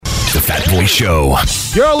Fat Boy Show.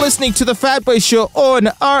 You're listening to the Fat Boy Show on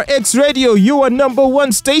RX Radio, your number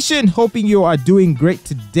one station. Hoping you are doing great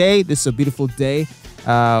today. This is a beautiful day.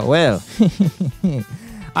 I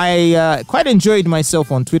quite enjoyed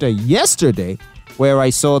myself on Twitter yesterday, where I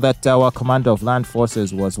saw that our commander of land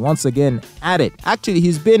forces was once again at it. Actually,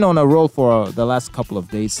 he's been on a roll for the last couple of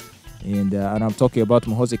days. And I'm talking about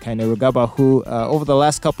Muhoozi Kainerugaba, who over the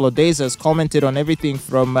last couple of days has commented on everything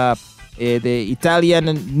from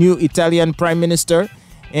the new Italian Prime Minister,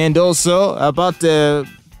 and also about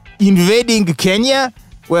invading Kenya.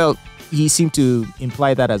 Well, he seemed to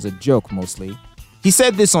imply that as a joke mostly. He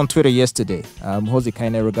said this on Twitter yesterday. Muhoozi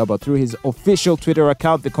Kainerugaba, through his official Twitter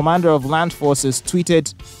account, the commander of land forces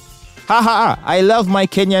tweeted, "Ha, I love my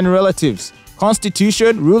Kenyan relatives.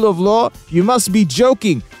 Constitution, rule of law, you must be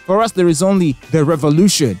joking. For us, there is only the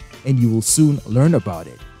revolution, and you will soon learn about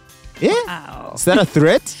it." Yeah? Wow. Is that a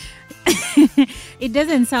threat? It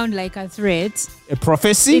doesn't sound like a threat. A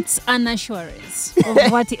prophecy? It's an assurance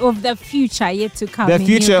of the future yet to come. The in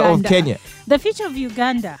future of Uganda. Kenya. The future of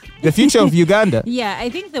Uganda. The future of Uganda. Yeah, I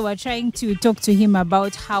think they were trying to talk to him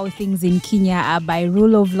about how things in Kenya are by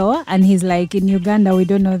rule of law, and he's like, in Uganda, we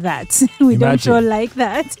don't know that. We don't roll like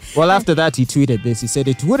that. Well, after that, he tweeted this. He said,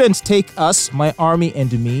 "It wouldn't take us, my army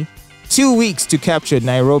and me, 2 weeks to capture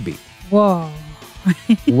Nairobi." Whoa.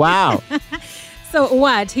 Wow. So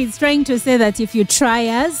what? He's trying to say that if you try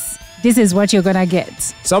us, this is what you're going to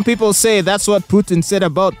get. Some people say that's what Putin said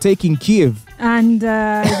about taking Kiev. And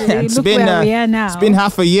look where we are now. It's been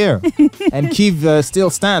half a year, and Kiev still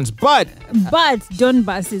stands. But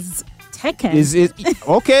Donbass is taken.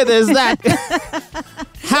 Okay, there's that.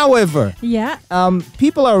 However, yeah,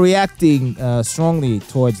 people are reacting strongly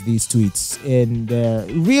towards these tweets, and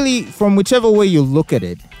really, from whichever way you look at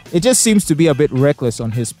it, it just seems to be a bit reckless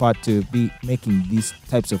on his part to be making these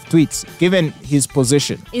types of tweets, given his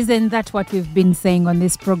position. Isn't that what we've been saying on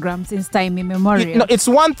this program since time immemorial? It's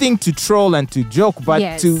one thing to troll and to joke, but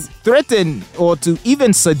Yes. to threaten or to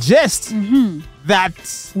even suggest that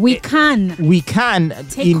we can invade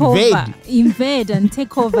and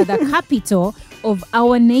take over the capital of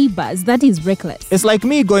our neighbors. That is reckless. It's like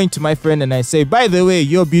me going to my friend and I say, "By the way,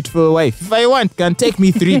 your beautiful wife, if I want, can take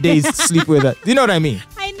me 3 days to sleep with her." Do you know what I mean?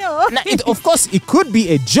 I know. Now, of course, it could be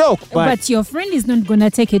a joke, but your friend is not going to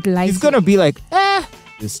take it lightly. he's going to be like,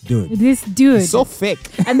 this dude. He's so fake.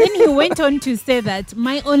 And then he went on to say that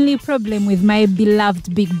my only problem with my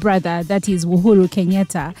beloved big brother, that is Uhuru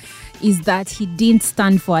Kenyatta, is that he didn't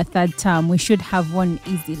stand for a third term. We should have won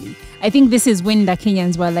easily. I think this is when the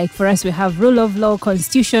Kenyans were like, for us, we have rule of law,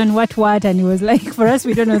 constitution, what, and he was like, for us,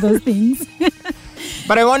 we don't know those things.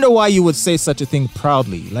 But I wonder why you would say such a thing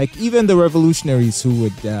proudly. Like, even the revolutionaries who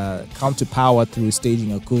would come to power through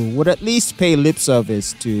staging a coup would at least pay lip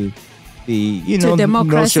service to the,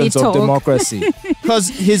 notions of democracy. Because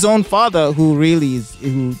his own father,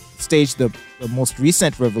 who staged the most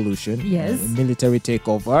recent revolution, yes, military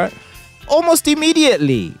takeover, almost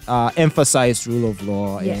immediately emphasized rule of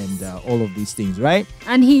law, yes, and all of these things, right?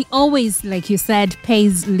 And he always, like you said,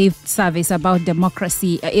 pays lip service about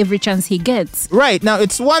democracy every chance he gets. Right. Now,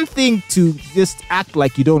 it's one thing to just act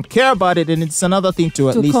like you don't care about it, and it's another thing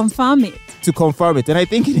to confirm it. To confirm it. And I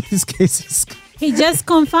think in his case, he just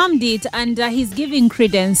confirmed it, and he's giving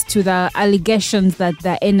credence to the allegations that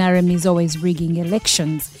the NRM is always rigging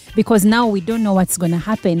elections. Because now we don't know what's going to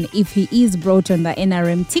happen. If he is brought on the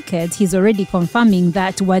NRM ticket, he's already confirming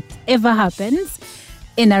that whatever happens,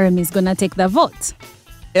 NRM is going to take the vote.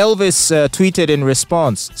 Elvis tweeted in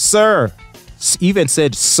response, "Sir," even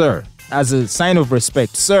said "sir," as a sign of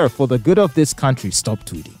respect. "Sir, for the good of this country, stop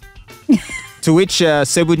tweeting." To which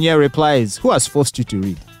Sebunya replies, "Who has forced you to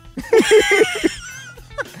read?"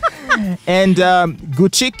 And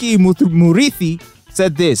Guchiki Murithi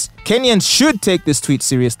said this: "Kenyans should take this tweet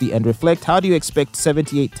seriously and reflect. How do you expect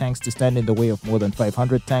 78 tanks to stand in the way of more than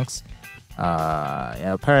 500 tanks?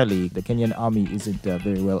 Apparently, the Kenyan army isn't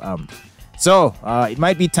very well armed. So it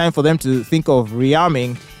might be time for them to think of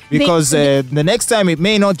rearming, because the next time it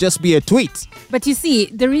may not just be a tweet." But you see,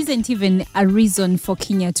 there isn't even a reason for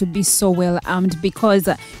Kenya to be so well armed, because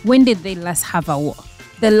when did they last have a war?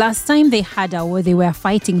 The last time they had a war, they were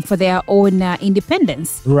fighting for their own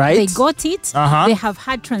independence. Right. They got it. They have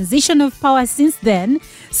had transition of power since then.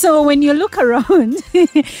 So when you look around,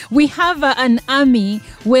 we have an army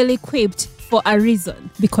well equipped for a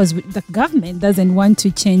reason, because the government doesn't want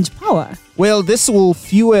to change power. Well, this will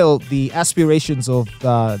fuel the aspirations of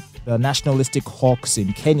the nationalistic hawks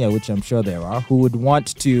in Kenya, which I'm sure there are, who would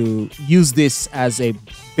want to use this as a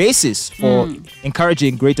basis for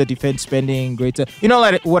encouraging greater defense spending, you know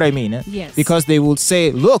like what I mean? Yes. Because they will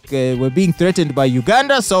say, look, we're being threatened by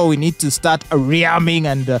Uganda, so we need to start rearming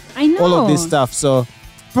and all of this stuff. So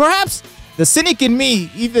perhaps the cynic in me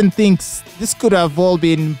even thinks this could have all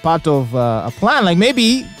been part of a plan. Like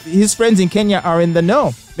maybe his friends in Kenya are in the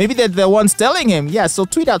know. Maybe they're the ones telling him, so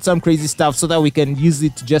tweet out some crazy stuff so that we can use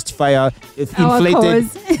it to justify our inflated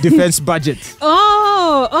defense budget.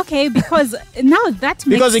 Oh, okay, because now that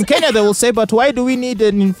makes... Because in Kenya they will say, but why do we need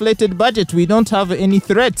an inflated budget? We don't have any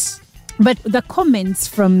threats. But the comments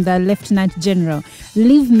from the Lieutenant General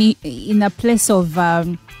leave me in a place of...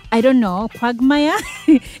 I don't know, quagmire,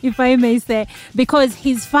 if I may say, because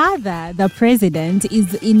his father, the president,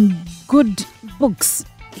 is in good books.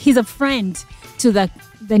 He's a friend to the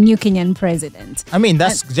new Kenyan president. I mean,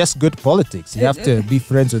 that's just good politics. You have to be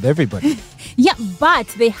friends with everybody. Yeah, but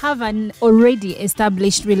they have an already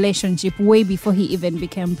established relationship way before he even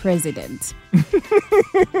became president.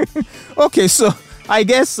 Okay, so I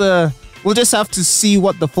guess... we'll just have to see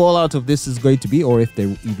what the fallout of this is going to be, or if there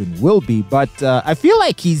even will be. But I feel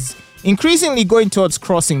like he's increasingly going towards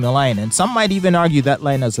crossing the line, and some might even argue that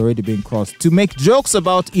line has already been crossed, to make jokes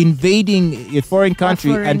about invading a foreign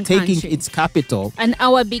country and taking its capital. And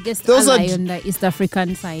our biggest ally on the East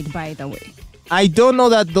African side, by the way. I don't know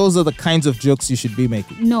that those are the kinds of jokes you should be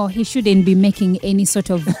making. No, he shouldn't be making any sort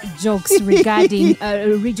of jokes regarding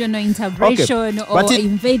regional integration or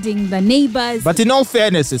invading the neighbors. But in all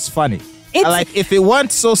fairness, it's funny. Like, if it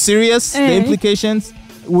weren't so serious, the implications,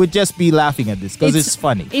 would just be laughing at this because it's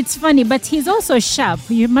funny. It's funny, but he's also sharp.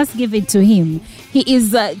 You must give it to him. He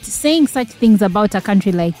is saying such things about a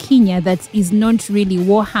country like Kenya that is not really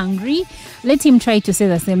war hungry. Let him try to say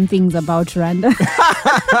the same things about Rwanda.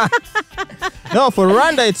 No, for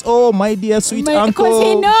Rwanda, it's, oh, my dear sweet uncle.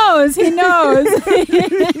 Because he knows.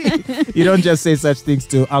 You don't just say such things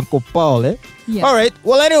to Uncle Paul, eh? Yeah. All right.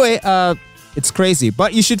 Well, anyway, it's crazy.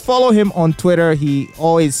 But you should follow him on Twitter. He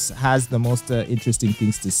always has the most interesting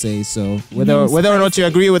things to say. So whether or not you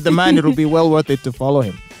agree with the man, it'll be well worth it to follow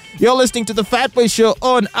him. You're listening to The Fat Boy Show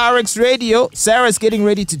on RX Radio. Sarah's getting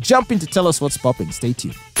ready to jump in to tell us what's popping. Stay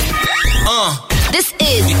tuned. This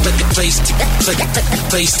is the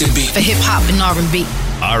place to be for hip hop and R&B.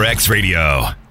 RX Radio.